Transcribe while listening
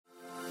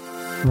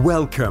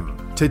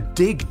Welcome to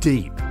Dig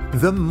Deep,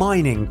 the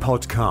mining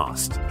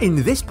podcast.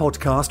 In this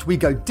podcast, we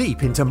go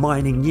deep into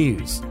mining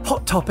news,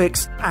 hot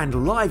topics,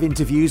 and live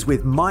interviews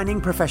with mining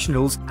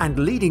professionals and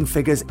leading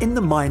figures in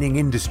the mining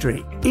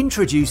industry.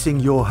 Introducing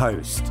your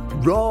host,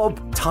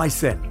 Rob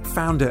Tyson,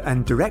 founder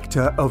and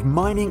director of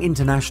Mining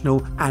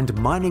International and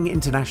Mining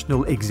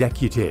International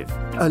Executive,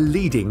 a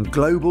leading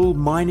global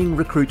mining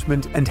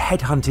recruitment and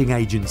headhunting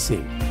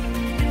agency.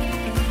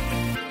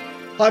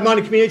 Hi,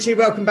 mining community.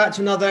 Welcome back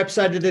to another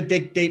episode of the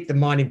Dig Deep, the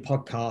mining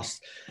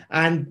podcast.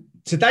 And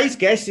today's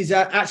guest is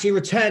actually a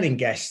returning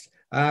guest,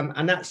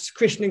 and that's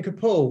Krishnan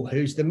Kapul,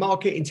 who's the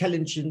Market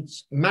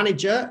Intelligence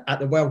Manager at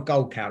the World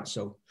Gold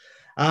Council.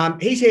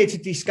 He's here to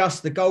discuss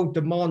the gold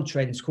demand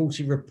trends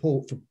quarterly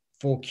report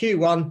for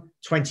Q1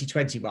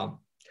 2021,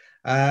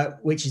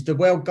 which is the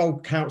World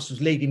Gold Council's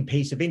leading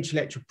piece of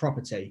intellectual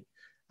property.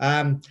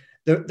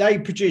 They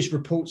produce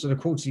reports on a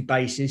quarterly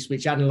basis,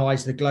 which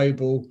analyse the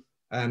global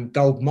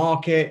gold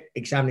market,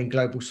 examining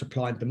global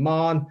supply and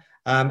demand,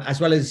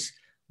 as well as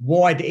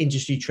wider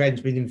industry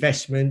trends with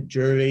investment,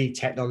 jewelry,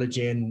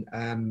 technology,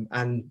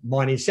 and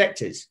mining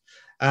sectors.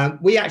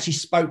 We actually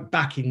spoke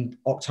back in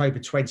October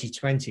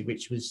 2020,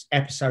 which was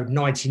episode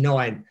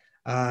 99.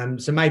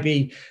 So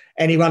maybe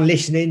anyone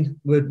listening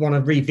would want to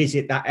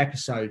revisit that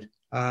episode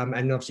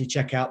and obviously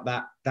check out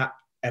that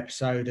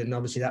episode. And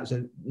obviously that was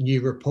a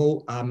new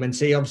report and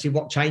see obviously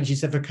what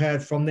changes have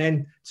occurred from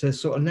then to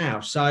sort of now.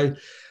 So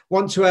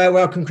want to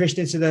welcome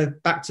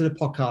Krishnan back to the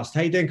podcast.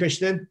 How you doing,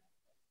 Krishnan?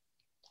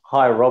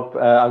 Hi, Rob.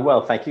 I'm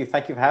well, thank you.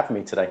 Thank you for having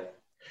me today.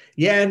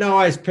 Yeah, no,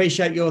 I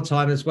appreciate your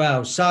time as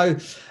well. So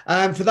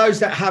for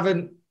those that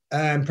haven't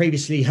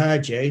previously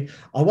heard you,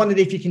 I wondered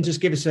if you can just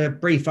give us a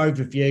brief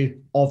overview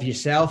of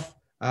yourself,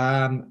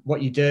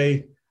 what you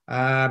do,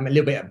 a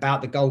little bit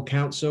about the Gold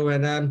Council,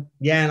 and and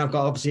I've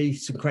got obviously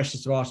some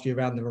questions to ask you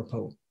around the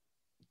report.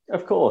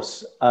 Of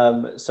course.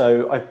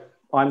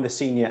 I'm the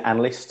senior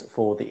analyst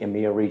for the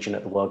EMEA region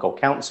at the World Gold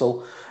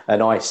Council,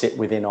 and I sit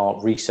within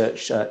our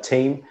research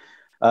team.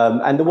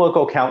 And the World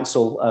Gold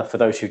Council, for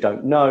those who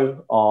don't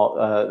know,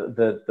 are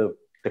the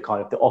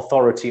kind of the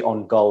authority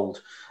on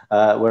gold.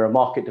 We're a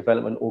market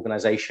development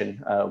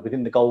organization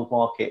within the gold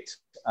market.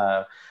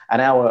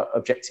 And our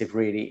objective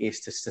really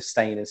is to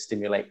sustain and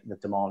stimulate the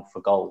demand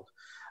for gold.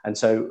 And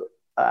so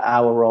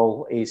our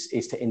role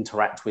is to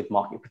interact with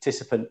market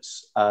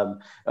participants, kind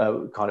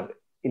of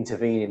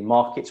intervene in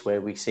markets where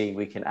we see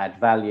we can add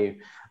value.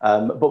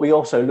 But we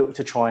also look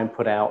to try and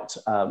put out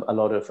a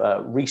lot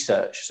of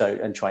research,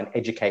 and try and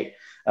educate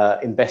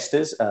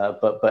investors,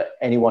 but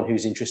anyone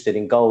who's interested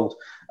in gold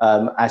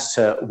as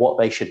to what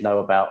they should know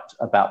about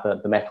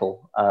the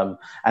metal.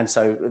 And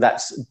so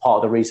that's part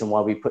of the reason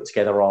why we put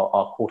together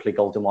our quarterly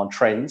gold demand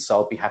trends. So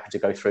I'll be happy to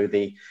go through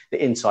the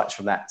insights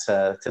from that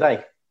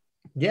today.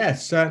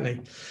 Yes,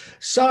 certainly.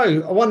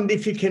 So I wondered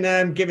if you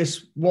can give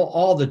us what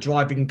are the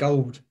driving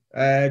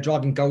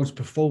gold's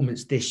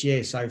performance this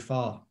year so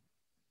far.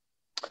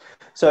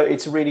 So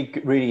it's a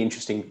really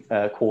interesting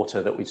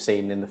quarter that we've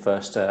seen in the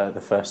first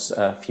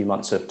few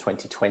months of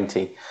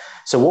 2020.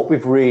 So what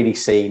we've really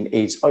seen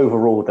is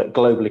overall that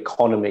global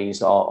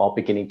economies are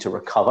beginning to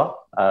recover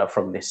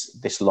from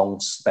this long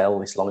spell,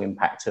 this long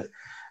impact of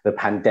the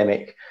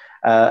pandemic.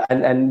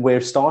 And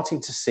we're starting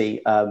to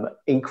see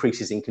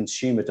increases in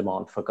consumer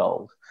demand for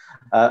gold.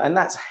 And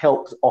that's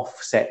helped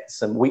offset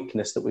some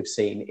weakness that we've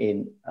seen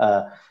in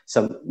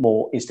some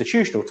more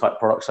institutional type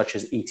products such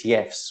as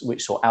ETFs,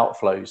 which saw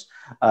outflows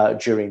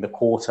during the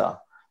quarter.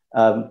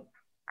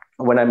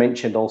 When I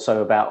mentioned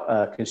also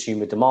about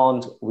consumer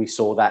demand, we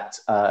saw that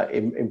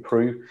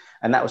improve,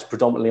 and that was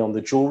predominantly on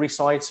the jewelry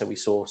side. So we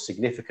saw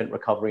significant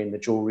recovery in the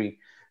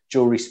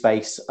jewelry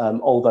space,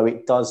 although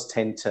it does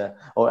tend to,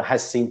 or it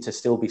has seemed to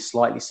still be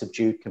slightly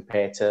subdued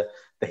compared to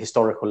the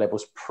historical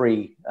levels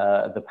pre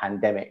the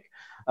pandemic.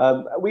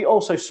 We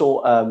also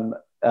saw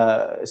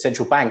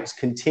central banks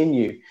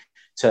continue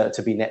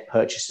to be net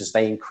purchasers.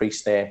 They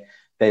increased their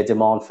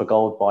demand for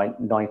gold by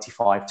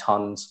 95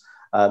 tons.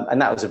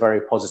 And that was a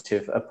very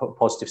positive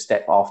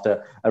step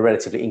after a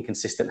relatively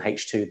inconsistent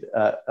H2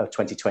 of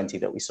 2020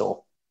 that we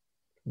saw.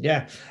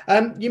 Yeah.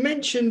 You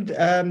mentioned,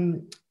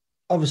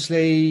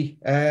 obviously,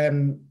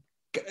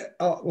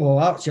 well,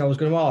 actually, I was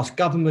going to ask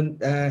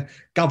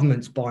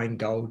governments buying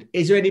gold.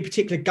 Is there any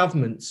particular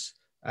governments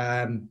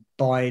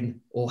buying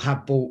or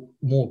have bought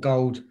more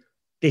gold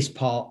this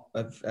part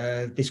of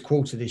this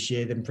quarter this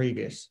year than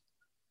previous?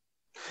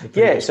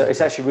 Yeah, so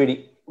it's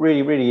actually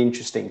really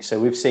interesting. So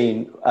we've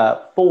seen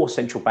 4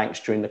 central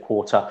banks during the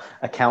quarter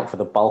account for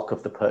the bulk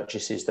of the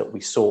purchases that we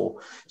saw.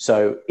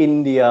 So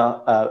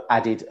India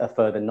added a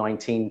further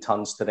 19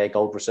 tons to their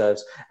gold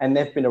reserves, and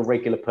they've been a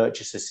regular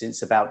purchaser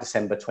since about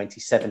December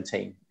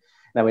 2017.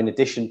 Now, in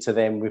addition to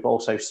them, we've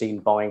also seen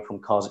buying from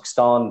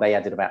Kazakhstan. They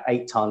added about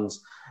 8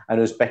 tons, and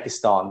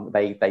Uzbekistan,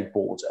 they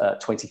bought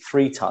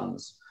 23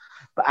 tons.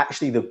 But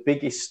actually, the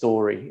biggest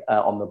story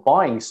on the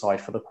buying side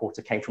for the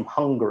quarter came from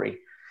Hungary.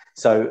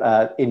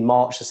 So in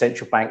March, the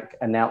central bank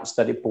announced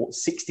that it bought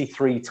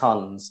 63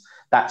 tons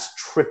That's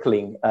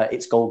tripling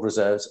its gold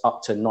reserves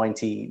up to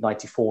 90,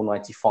 94,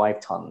 95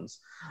 tons.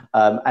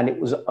 And it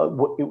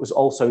was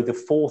also the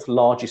fourth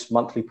largest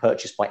monthly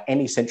purchase by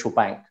any central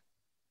bank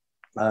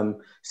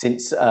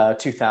since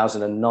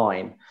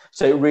 2009.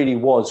 So it really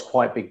was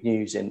quite big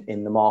news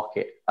in the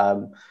market.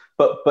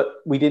 But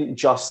we didn't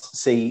just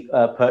see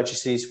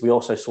purchases, we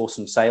also saw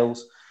some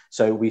sales.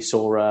 So we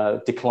saw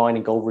a decline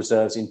in gold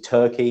reserves in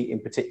Turkey in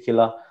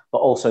particular, but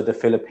also the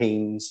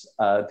Philippines,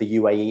 the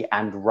UAE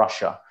and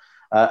Russia.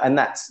 And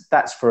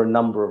that's for a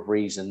number of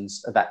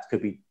reasons. That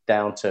could be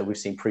down to, we've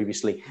seen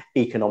previously,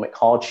 economic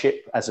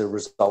hardship as a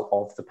result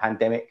of the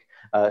pandemic.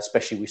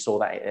 Especially we saw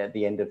that at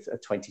the end of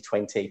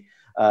 2020.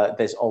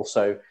 There's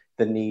also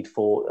the need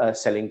for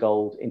selling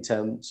gold in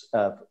terms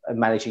of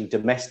managing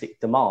domestic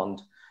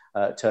demand.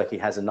 Turkey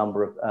has a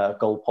number of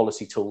gold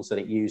policy tools that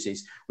it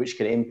uses, which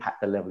can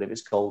impact the level of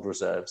its gold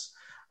reserves.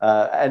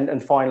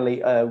 And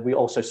finally, we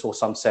also saw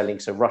some selling.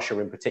 So Russia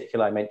in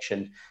particular, I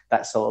mentioned,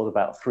 that sold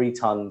about 3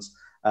 tons.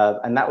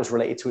 And that was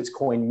related to its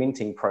coin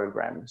minting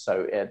program.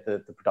 So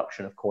the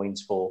production of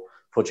coins for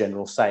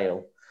general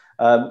sale.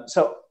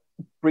 So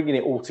bringing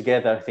it all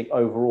together, I think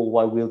overall,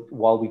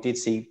 while we did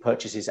see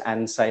purchases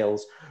and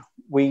sales,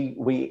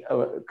 we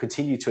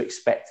continue to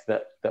expect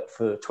that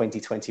for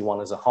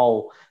 2021 as a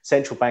whole,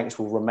 central banks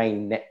will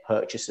remain net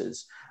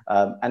purchasers.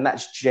 And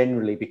that's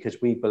generally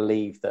because we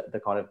believe that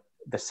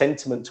the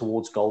sentiment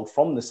towards gold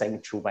from the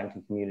central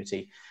banking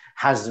community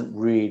hasn't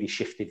really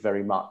shifted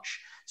very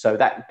much. So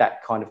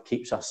that kind of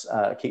keeps us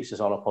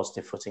on a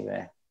positive footing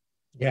there.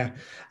 Yeah.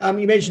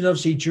 You mentioned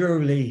obviously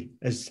jewelry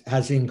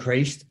has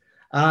increased.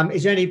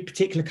 Is there any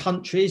particular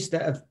countries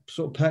that have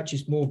sort of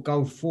purchased more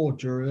gold for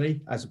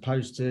jewelry as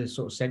opposed to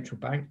sort of central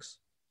banks?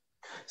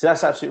 So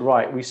that's absolutely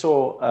right. We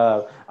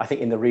saw, I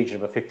think, in the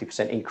region of a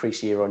 50%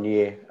 increase year on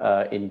year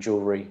in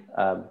jewelry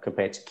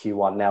compared to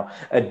Q1. Now,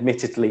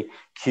 admittedly,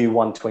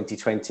 Q1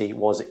 2020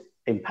 was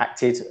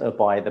impacted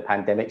by the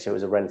pandemic, so it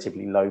was a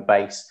relatively low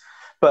base.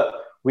 But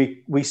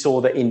we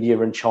saw that India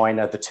and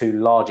China, the two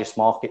largest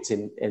markets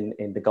in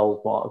the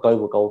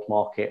global gold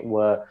market,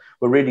 were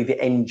really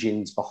the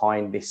engines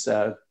behind this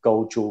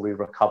gold jewelry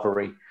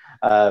recovery.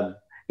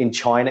 In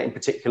China, in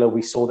particular,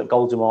 we saw that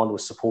gold demand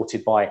was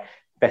supported by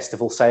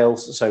festival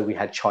sales. So we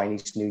had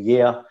Chinese New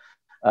Year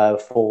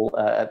fall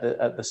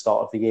at the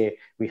start of the year.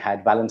 We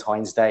had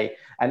Valentine's Day.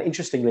 And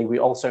interestingly, we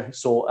also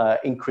saw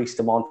increased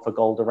demand for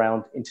gold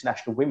around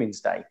International Women's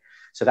Day.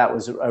 So that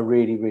was a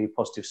really, really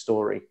positive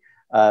story.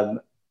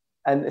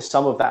 And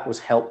some of that was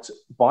helped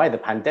by the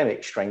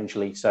pandemic,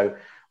 strangely. So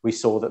we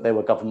saw that there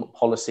were government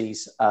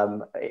policies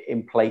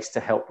in place to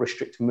help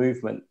restrict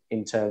movement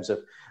in terms of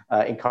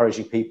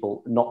encouraging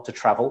people not to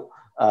travel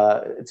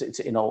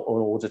in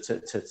order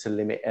to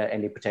limit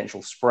any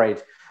potential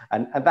spread.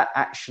 And that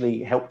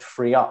actually helped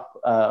free up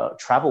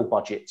travel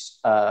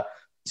budgets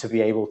to be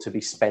able to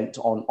be spent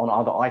on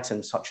other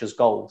items such as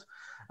gold.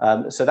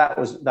 So that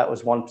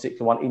was one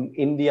particular one. In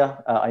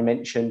India, I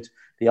mentioned,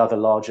 the other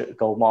larger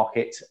gold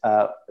market,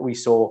 we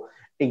saw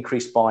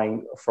increased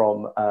buying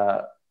from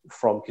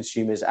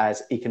consumers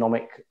as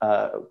economic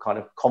kind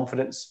of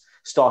confidence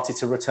started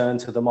to return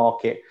to the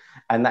market.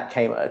 And that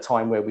came at a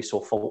time where we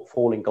saw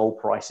falling gold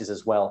prices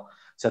as well.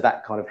 So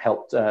that kind of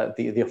helped the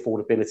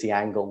affordability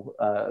angle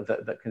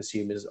that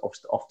consumers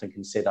often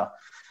consider.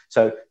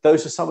 So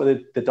those are some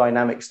of the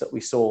dynamics that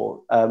we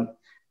saw.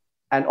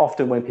 And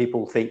often when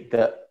people think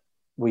that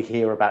we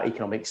hear about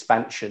economic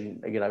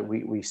expansion,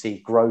 we see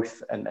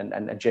growth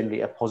and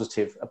generally a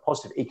positive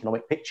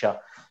economic picture,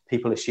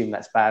 people assume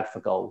that's bad for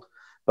gold.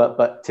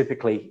 But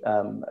typically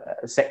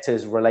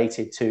sectors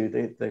related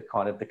to the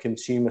kind of the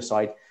consumer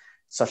side,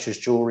 such as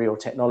jewelry or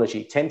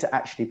technology, tend to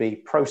actually be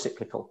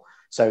pro-cyclical.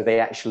 So they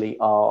actually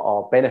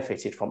are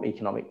benefited from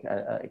economic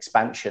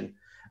expansion.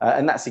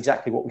 And that's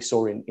exactly what we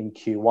saw in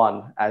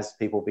Q1 as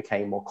people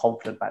became more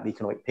confident about the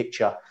economic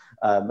picture.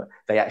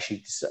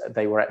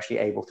 They were actually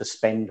able to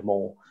spend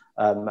more,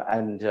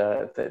 and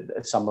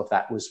some of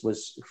that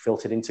was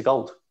filtered into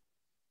gold.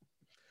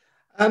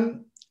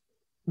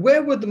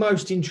 Where were the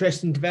most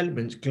interesting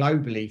developments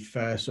globally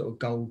for sort of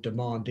gold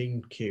demand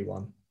in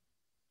Q1?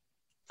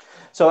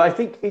 So I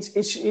think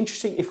it's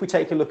interesting if we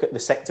take a look at the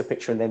sector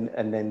picture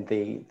and then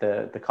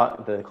the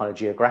kind of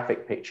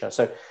geographic picture.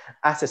 So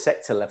at a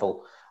sector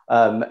level,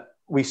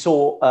 we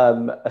saw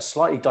a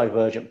slightly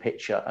divergent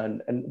picture.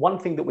 And one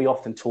thing that we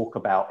often talk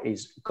about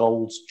is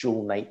gold's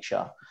dual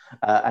nature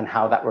and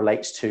how that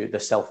relates to the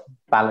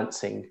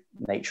self-balancing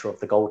nature of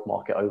the gold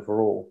market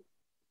overall.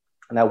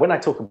 Now, when I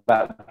talk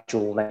about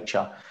dual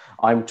nature,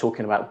 I'm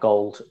talking about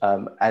gold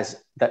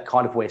as that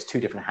kind of wears two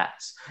different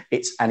hats.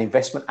 It's an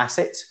investment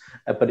asset,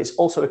 but it's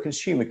also a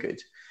consumer good.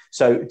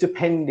 So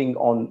depending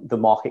on the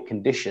market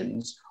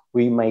conditions,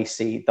 we may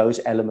see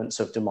those elements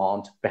of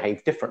demand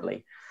behave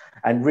differently.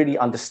 And really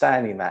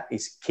understanding that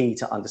is key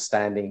to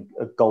understanding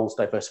gold's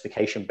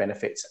diversification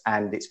benefits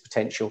and its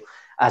potential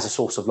as a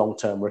source of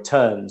long-term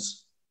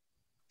returns.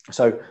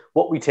 So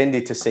what we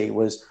tended to see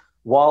was,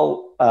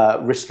 while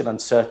risk and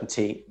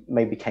uncertainty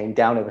maybe came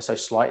down ever so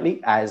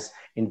slightly as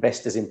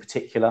investors in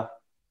particular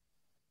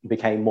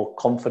became more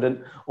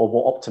confident or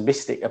more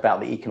optimistic about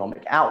the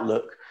economic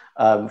outlook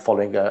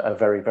following a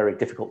very, very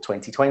difficult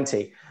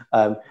 2020.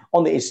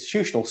 On the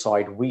institutional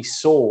side, we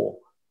saw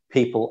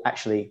people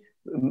actually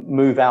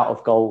move out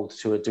of gold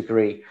to a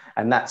degree,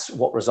 and that's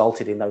what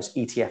resulted in those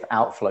ETF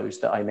outflows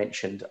that I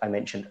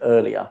mentioned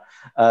earlier.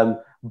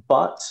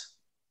 But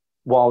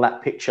while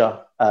that picture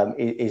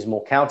is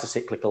more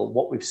counter-cyclical,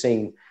 what we've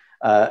seen,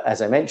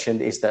 as I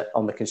mentioned, is that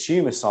on the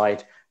consumer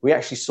side, we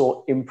actually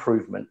saw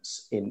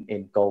improvements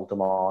in gold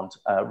demand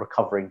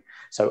recovering.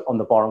 So on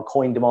the bar and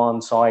coin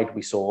demand side,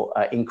 we saw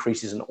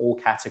increases in all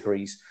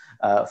categories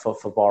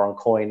for bar and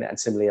coin. And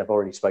similarly, I've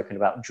already spoken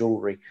about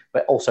jewelry,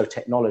 but also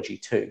technology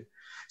too.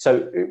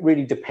 So it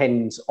really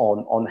depends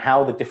on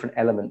how the different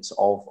elements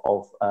of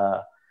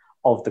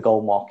the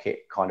gold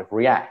market kind of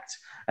react.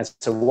 And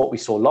so what we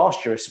saw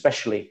last year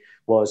especially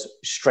was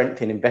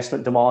strength in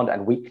investment demand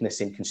and weakness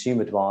in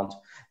consumer demand.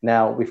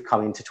 Now we've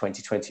come into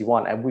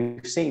 2021 and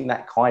we've seen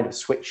that kind of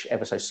switch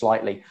ever so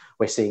slightly.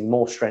 We're seeing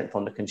more strength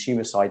on the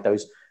consumer side,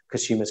 those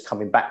consumers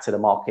coming back to the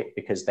market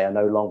because they are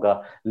no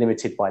longer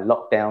limited by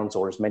lockdowns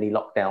or as many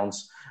lockdowns,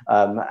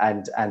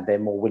 and they're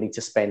more willing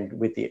to spend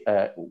with the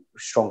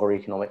stronger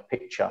economic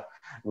picture,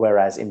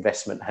 whereas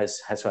investment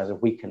has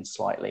weakened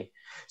slightly.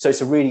 So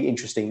it's a really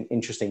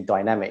interesting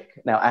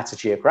dynamic. Now, at a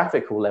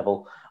geographical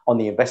level, on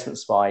the investment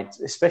side,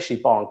 especially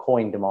bar and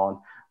coin demand,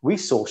 we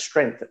saw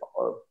strength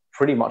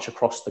pretty much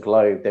across the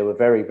globe. There were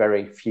very,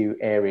 very few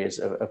areas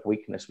of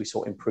weakness. We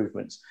saw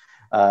improvements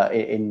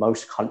in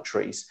most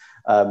countries.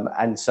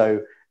 And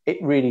so it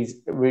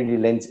really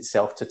lends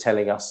itself to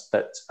telling us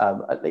that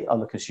on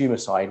the consumer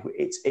side,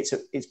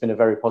 it's been a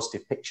very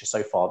positive picture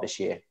so far this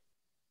year.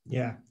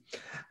 Yeah.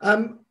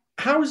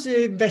 How's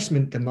the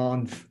investment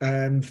demand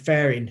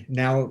faring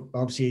now?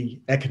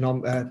 Obviously,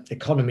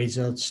 economies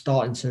are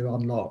starting to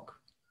unlock,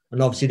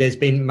 and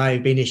obviously may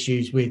have been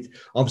issues with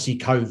obviously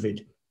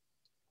COVID.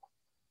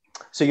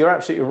 So you're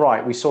absolutely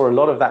right. We saw a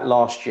lot of that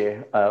last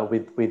year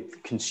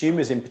with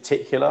consumers in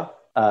particular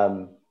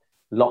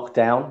locked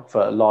down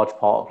for a large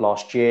part of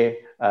last year,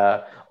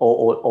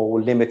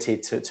 or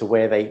limited to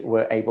where they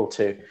were able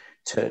to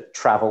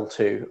travel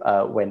to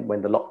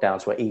when the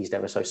lockdowns were eased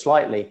ever so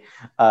slightly.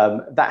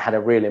 That had a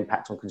real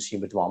impact on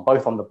consumer demand,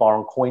 both on the bar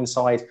and coin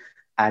side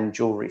and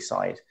jewelry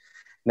side.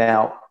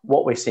 Now,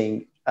 what we're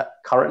seeing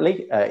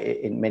currently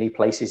in many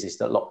places is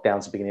that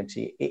lockdowns are beginning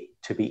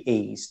to be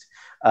eased.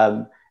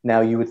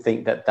 Now, you would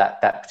think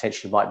that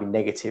potentially might be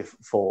negative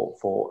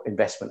for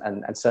investment,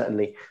 and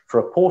certainly for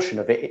a portion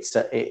of it,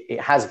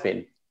 it has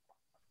been.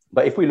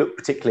 But if we look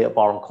particularly at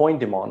bar and coin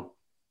demand,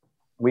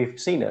 we've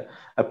seen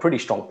a pretty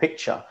strong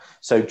picture.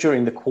 So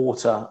during the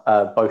quarter,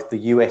 both the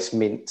US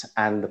Mint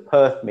and the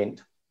Perth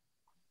Mint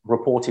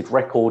reported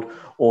record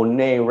or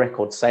near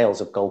record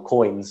sales of gold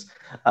coins,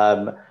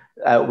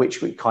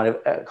 which kind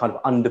of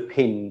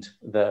underpinned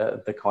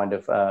the kind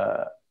of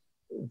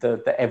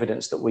the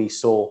evidence that we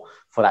saw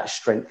for that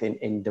strength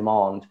in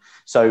demand.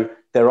 So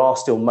there are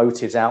still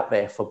motives out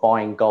there for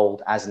buying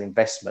gold as an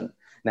investment.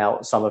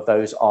 Now, some of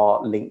those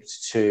are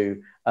linked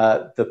to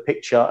the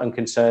picture and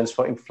concerns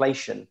for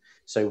inflation.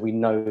 So we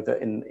know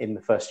that in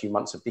the first few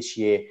months of this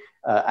year,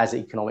 as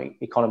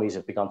economies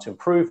have begun to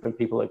improve and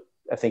people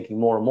are thinking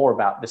more and more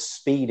about the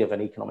speed of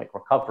an economic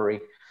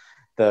recovery,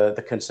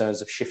 the concerns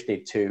have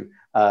shifted to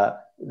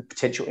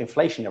potential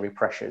inflationary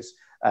pressures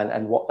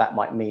and what that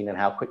might mean and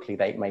how quickly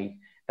they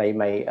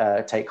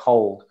may take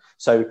hold.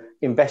 So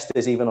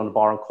investors, even on the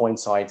bar and coin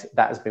side,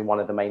 that has been one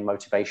of the main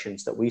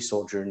motivations that we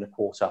saw during the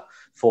quarter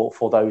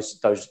for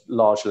those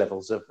large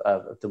levels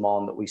of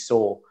demand that we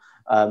saw.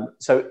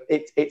 So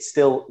it's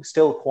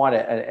still quite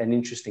an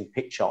interesting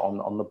picture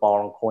on the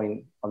bar and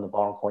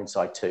coin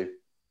side too.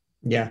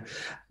 Yeah,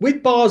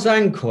 with bars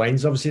and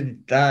coins, obviously,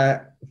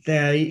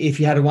 if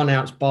you had a 1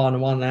 ounce bar and a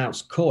 1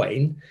 ounce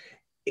coin,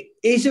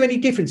 is there any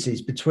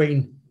differences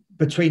between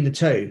the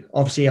two?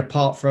 Obviously,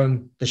 apart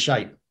from the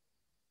shape.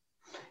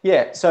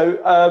 Yeah.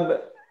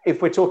 So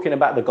if we're talking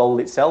about the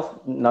gold itself,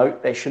 no,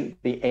 there shouldn't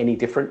be any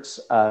difference.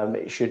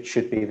 It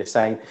should be the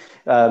same.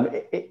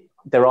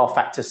 There are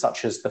factors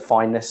such as the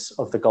fineness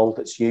of the gold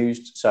that's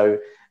used. So,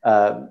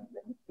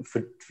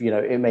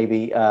 it may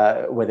be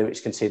whether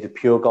it's considered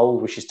pure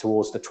gold, which is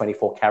towards the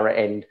 24 karat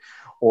end,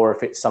 or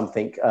if it's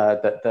something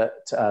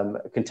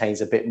that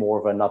contains a bit more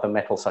of another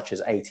metal, such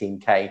as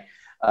 18K.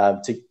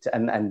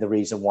 And the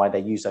reason why they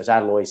use those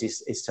alloys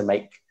is to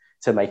make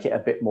it a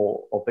bit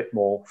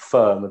more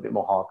firm, a bit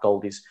more hard.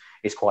 Gold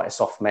is quite a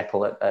soft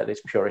metal at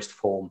its purest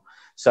form.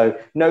 So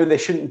no, there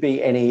shouldn't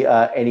be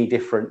any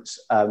difference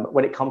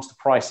when it comes to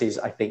prices.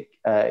 I think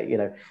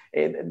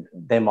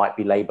there might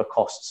be labour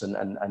costs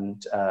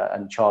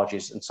and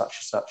charges and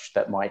such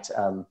that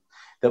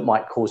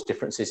might cause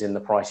differences in the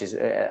prices,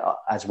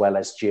 as well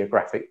as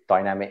geographic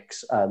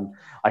dynamics.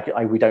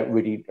 We don't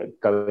really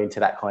go into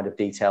that kind of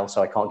detail,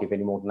 so I can't give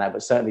any more than that.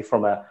 But certainly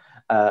from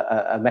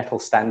a metal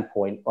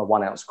standpoint, a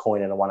 1 ounce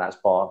coin and a 1 ounce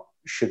bar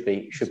should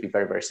be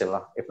very, very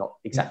similar, if not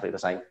exactly the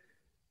same.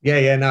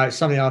 Yeah, no, it's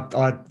something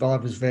I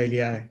was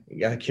really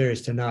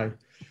curious to know.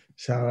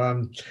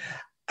 So,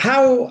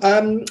 How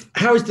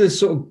is the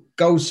sort of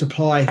gold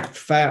supply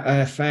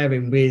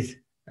faring with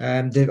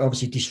the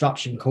obviously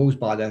disruption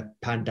caused by the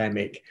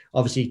pandemic,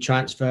 obviously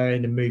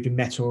transferring and moving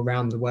metal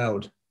around the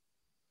world?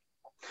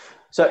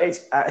 So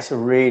it's a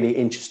really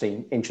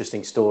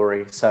interesting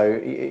story. So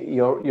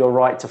you're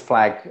right to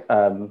flag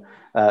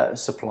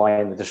supply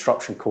and the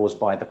disruption caused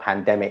by the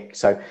pandemic.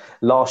 So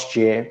last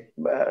year,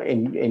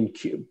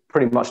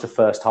 pretty much the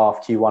first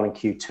half, Q1 and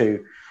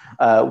Q2,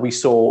 we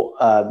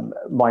saw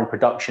mine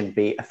production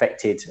be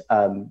affected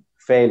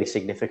fairly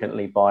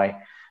significantly by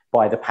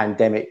the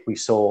pandemic. We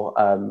saw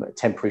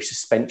temporary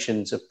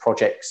suspensions of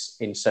projects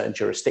in certain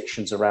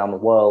jurisdictions around the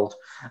world.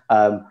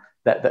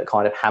 That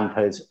kind of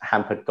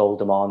hampered gold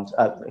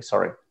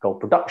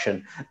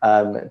production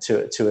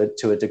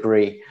to a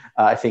degree.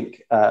 I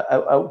think,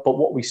 but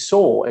what we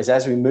saw is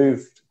as we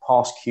moved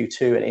past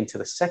Q2 and into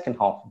the second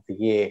half of the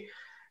year,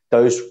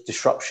 those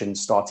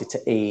disruptions started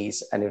to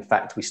ease, and in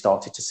fact, we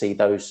started to see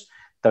those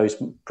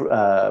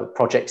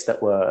projects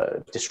that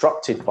were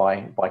disrupted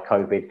by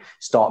COVID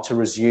start to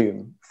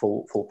resume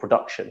full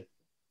production.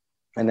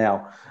 And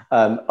now,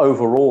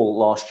 overall,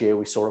 last year,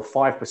 we saw a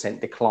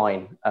 5%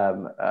 decline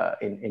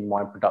in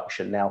mine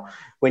production. Now,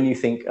 when you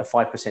think a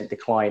 5%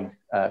 decline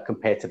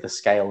compared to the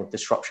scale of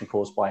disruption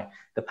caused by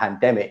the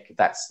pandemic,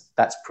 that's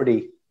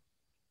pretty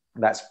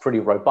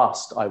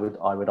robust, I would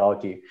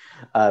argue,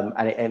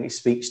 and it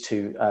speaks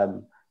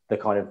to the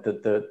kind of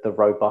the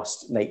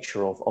robust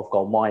nature of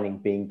gold mining,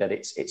 being that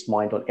it's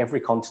mined on every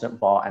continent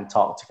bar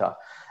Antarctica,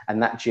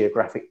 and that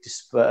geographic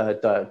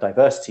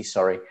diversity,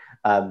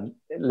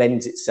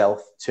 lends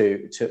itself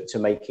to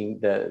making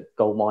the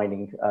gold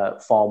mining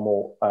far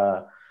more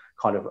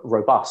kind of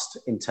robust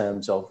in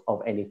terms of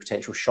any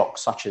potential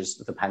shocks, such as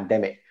the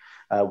pandemic,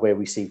 where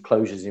we see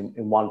closures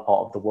in one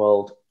part of the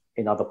world.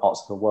 In other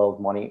parts of the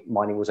world,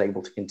 mining was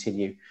able to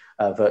continue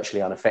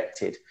virtually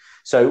unaffected.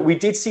 So we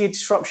did see a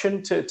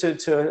disruption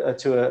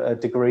to a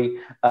degree.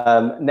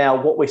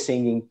 Now, what we're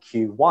seeing in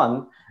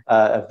Q1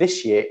 of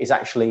this year is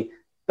actually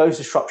those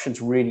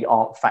disruptions really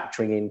aren't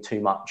factoring in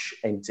too much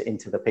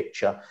into the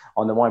picture.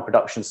 On the mine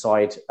production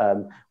side,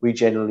 we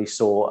generally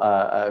saw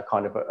a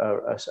kind of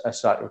a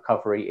slight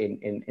recovery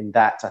in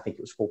that. I think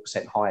it was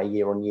 4% higher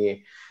year on year.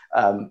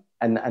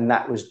 And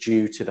that was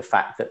due to the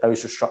fact that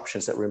those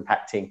disruptions that were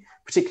impacting,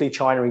 particularly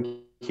China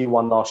in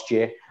Q1 last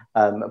year,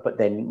 but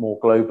then more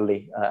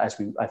globally as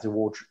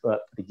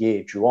the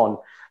year drew on,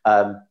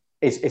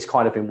 is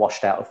kind of been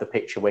washed out of the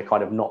picture. We're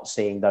kind of not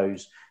seeing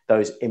those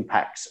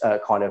impacts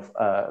kind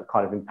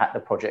of impact the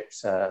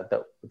projects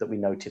that we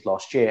noted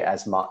last year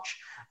as much,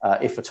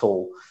 if at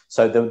all.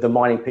 So the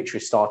mining picture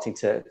is starting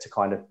to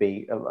kind of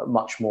be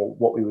much more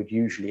what we would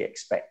usually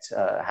expect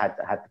had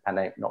the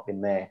pandemic not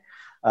been there.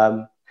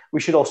 We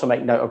should also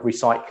make note of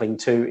recycling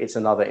too. It's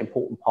another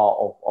important part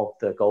of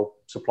the gold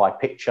supply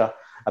picture.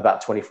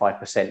 About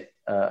 25%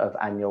 of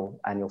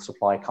annual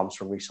supply comes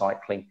from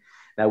recycling.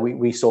 Now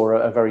we saw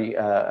a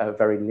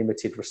very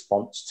limited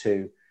response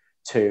to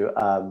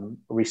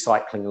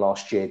recycling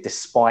last year,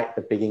 despite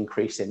the big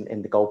increase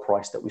in the gold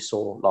price that we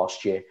saw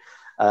last year.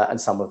 And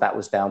some of that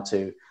was down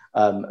to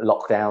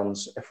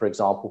lockdowns. For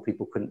example,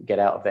 people couldn't get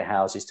out of their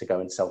houses to go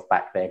and sell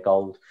back their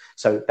gold.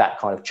 So that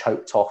kind of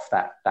choked off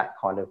that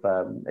kind of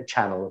a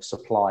channel of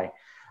supply.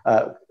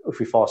 If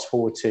we fast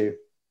forward to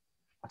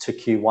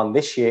Q1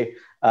 this year,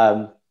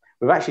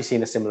 we've actually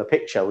seen a similar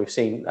picture. We've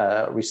seen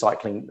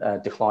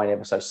recycling decline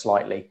ever so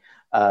slightly.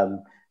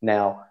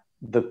 Now,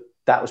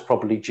 that was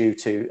probably due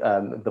to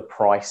the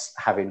price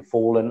having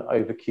fallen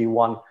over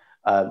Q1.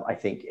 I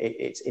think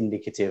it's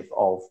indicative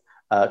of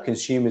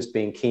consumers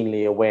being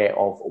keenly aware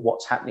of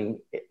what's happening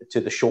to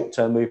the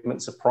short-term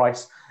movements of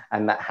price,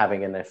 and that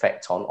having an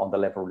effect on the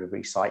level of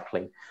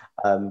recycling.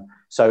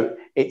 So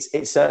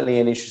it's certainly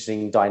an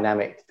interesting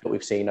dynamic that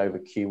we've seen over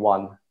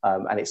Q1,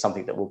 and it's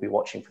something that we'll be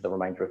watching for the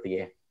remainder of the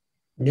year.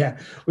 Yeah,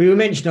 we were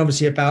mentioning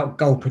obviously about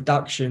gold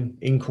production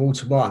in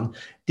Q1.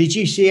 Did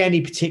you see any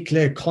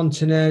particular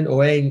continent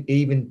or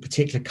even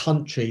particular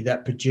country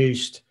that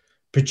produced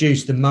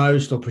the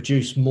most or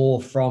produced more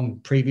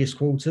from previous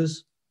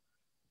quarters?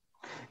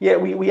 Yeah,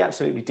 we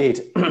absolutely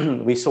did.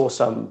 We saw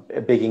some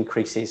big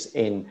increases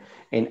in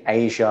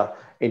Asia.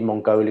 In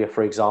Mongolia,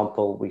 for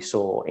example, we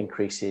saw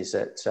increases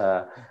at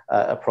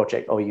a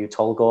project Oyu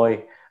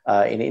Tolgoi.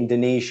 In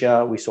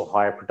Indonesia, we saw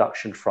higher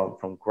production from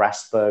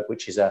Grasberg,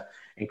 which is an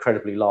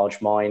incredibly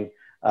large mine.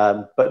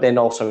 But then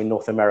also in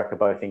North America,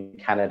 both in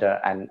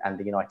Canada and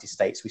the United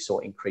States, we saw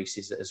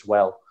increases as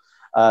well.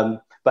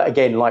 But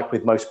again, like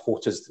with most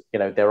quarters,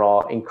 there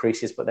are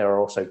increases, but there are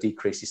also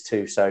decreases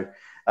too. So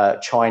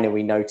China,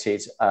 we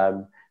noted,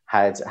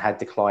 had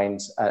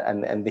declines,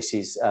 and this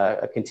is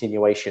a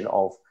continuation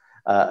of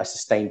a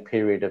sustained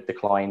period of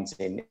declines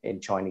in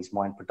Chinese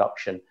mine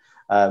production.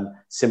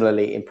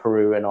 Similarly, in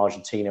Peru and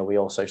Argentina, we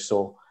also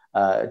saw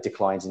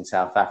declines in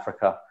South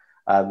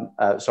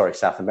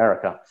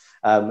America.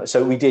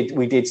 So we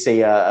did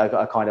see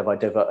a kind of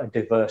a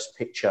diverse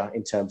picture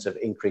in terms of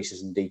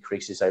increases and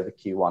decreases over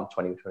Q1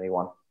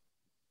 2021.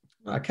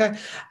 Okay.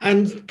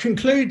 And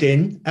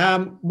concluding,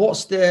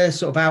 what's the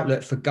sort of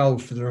outlook for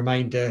gold for the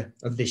remainder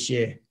of this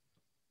year?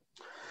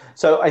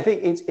 So I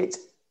think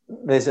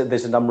there's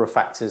a number of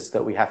factors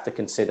that we have to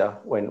consider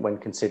when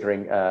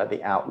considering the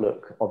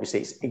outlook.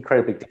 Obviously, it's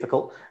incredibly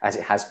difficult, as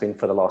it has been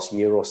for the last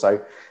year or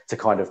so, to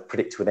kind of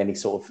predict with any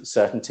sort of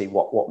certainty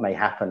what may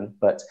happen.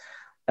 But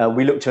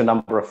we look to a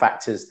number of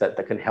factors that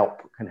can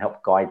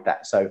help guide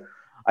that. So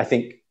I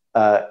think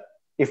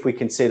if we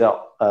consider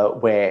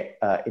where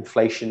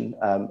inflation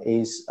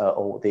is,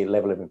 or the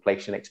level of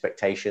inflation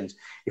expectations,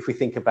 if we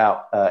think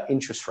about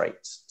interest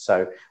rates,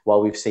 so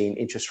while we've seen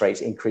interest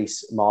rates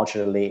increase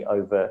marginally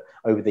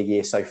over the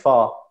year so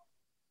far,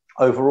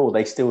 overall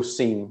they still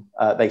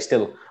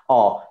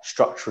are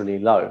structurally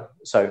low.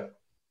 So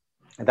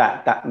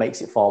that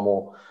makes it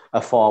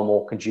a far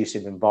more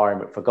conducive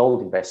environment for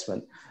gold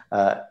investment.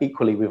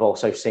 Equally, we've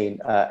also seen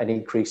an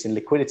increase in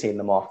liquidity in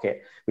the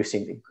market. We've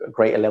seen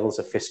greater levels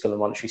of fiscal and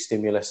monetary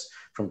stimulus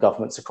from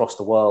governments across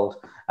the world.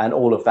 And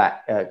all of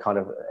that kind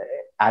of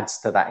adds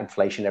to that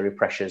inflationary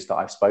pressures that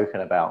I've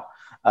spoken about.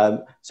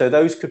 So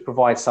those could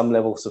provide some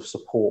levels of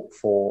support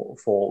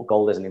for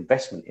gold as an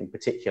investment in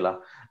particular.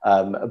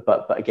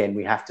 But again,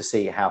 we have to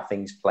see how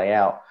things play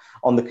out.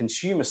 On the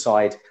consumer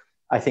side,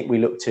 I think we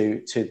look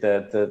to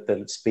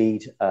the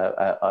speed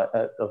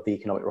of the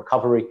economic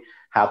recovery,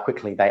 how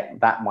quickly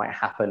that might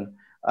happen,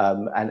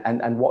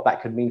 and what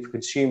that could mean for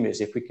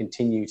consumers if we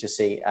continue to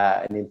see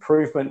an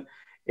improvement,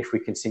 if we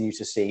continue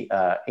to see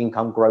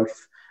income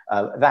growth.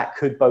 That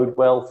could bode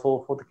well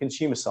for the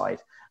consumer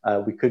side.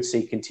 We could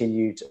see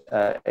continued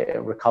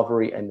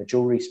recovery in the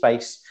jewelry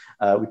space.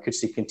 We could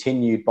see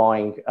continued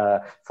buying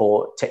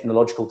for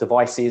technological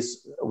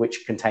devices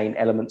which contain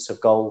elements of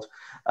gold.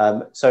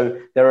 So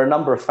there are a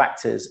number of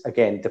factors,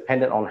 again,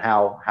 dependent on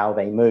how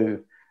they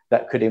move,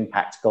 that could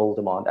impact gold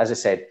demand. As I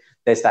said,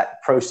 there's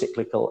that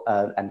pro-cyclical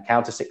and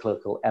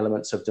counter-cyclical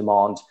elements of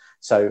demand.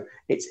 So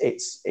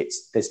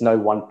there's no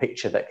one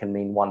picture that can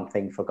mean one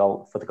thing for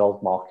the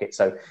gold market.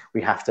 So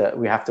we have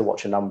to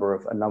watch a number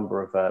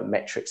of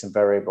metrics and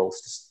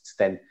variables to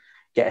then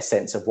get a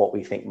sense of what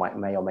we think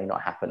may or may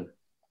not happen.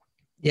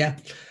 Yeah,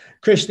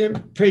 Christian,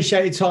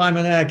 appreciate your time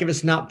and give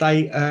us an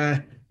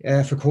update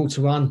for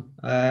quarter one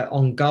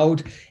on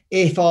gold.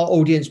 If our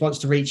audience wants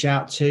to reach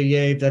out to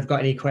you, if they've got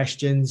any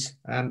questions,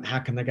 how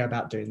can they go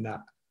about doing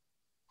that?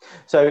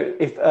 So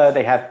if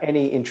they have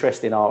any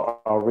interest in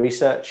our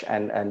research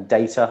and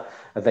data,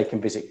 they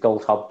can visit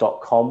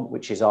goldhub.com,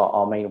 which is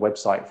our main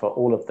website for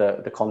all of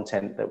the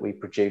content that we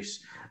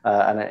produce.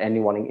 And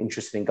anyone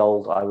interested in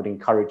gold, I would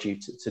encourage you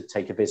to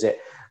take a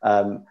visit.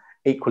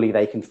 Equally,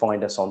 they can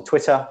find us on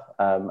Twitter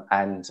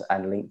and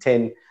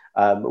LinkedIn.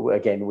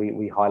 Again,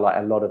 we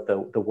highlight a lot of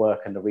the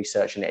work and the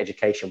research and the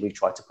education we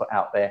try to put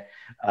out there.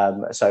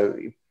 So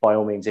by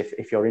all means,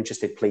 if you're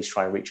interested, please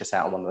try and reach us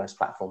out on one of those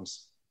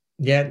platforms.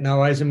 Yeah, no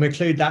worries. And we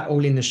include that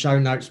all in the show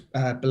notes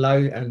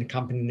below and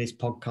accompanying this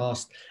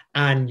podcast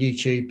and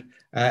YouTube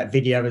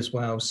video as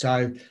well.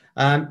 So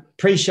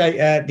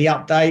appreciate the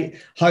update.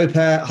 Hope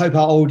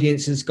our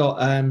audience has got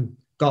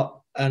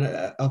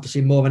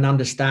obviously more of an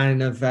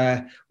understanding of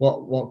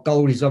what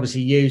gold is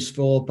obviously used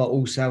for, but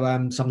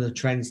also some of the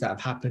trends that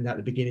have happened at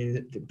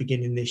the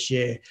beginning this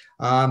year.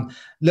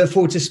 Look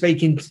forward to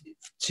speaking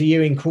to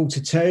you in quarter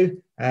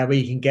two, where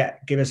you can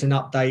give us an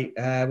update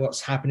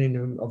what's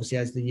happening, obviously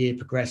as the year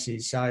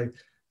progresses. So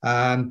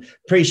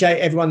appreciate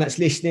everyone that's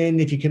listening.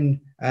 If you can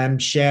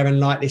share and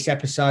like this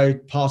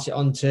episode, pass it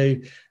on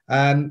to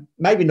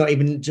maybe not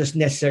even just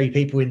necessarily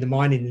people in the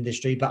mining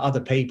industry, but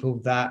other people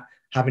that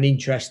have an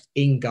interest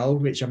in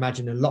gold, which I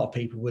imagine a lot of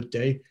people would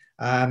do.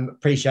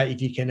 Appreciate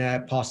if you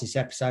can pass this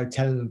episode,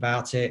 tell them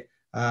about it,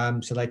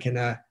 so they can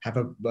have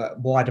a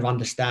wider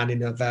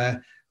understanding of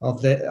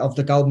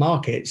the gold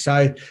market.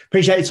 So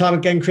appreciate your time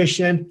again,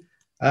 Christian,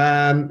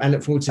 and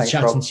look forward to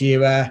chatting to you.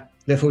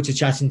 Look forward to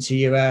chatting to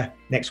you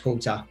next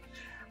quarter.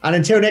 And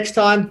until next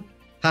time,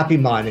 happy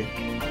mining.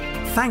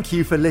 Thank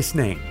you for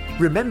listening.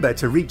 Remember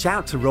to reach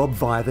out to Rob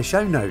via the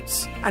show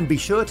notes and be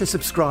sure to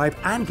subscribe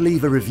and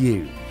leave a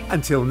review.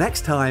 Until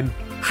next time,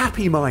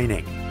 happy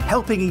mining,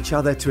 helping each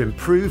other to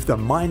improve the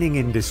mining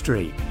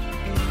industry.